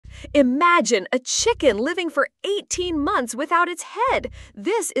Imagine a chicken living for 18 months without its head.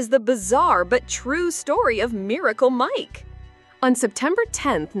 This is the bizarre but true story of Miracle Mike. On September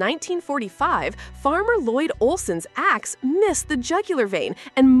 10, 1945, farmer Lloyd Olson's axe missed the jugular vein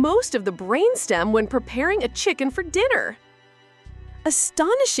and most of the brainstem when preparing a chicken for dinner.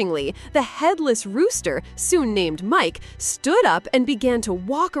 Astonishingly, the headless rooster, soon named Mike, stood up and began to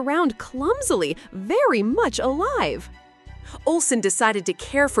walk around clumsily, very much alive. Olson decided to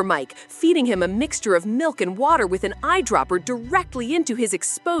care for Mike, feeding him a mixture of milk and water with an eyedropper directly into his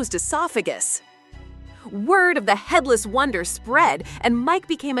exposed esophagus. Word of the headless wonder spread, and Mike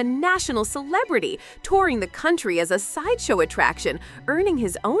became a national celebrity, touring the country as a sideshow attraction, earning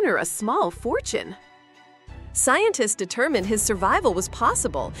his owner a small fortune. Scientists determined his survival was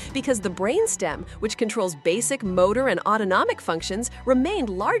possible because the brainstem, which controls basic motor and autonomic functions, remained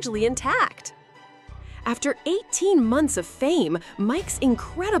largely intact. After 18 months of fame, Mike's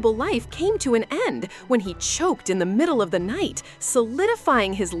incredible life came to an end when he choked in the middle of the night,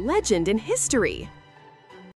 solidifying his legend in history.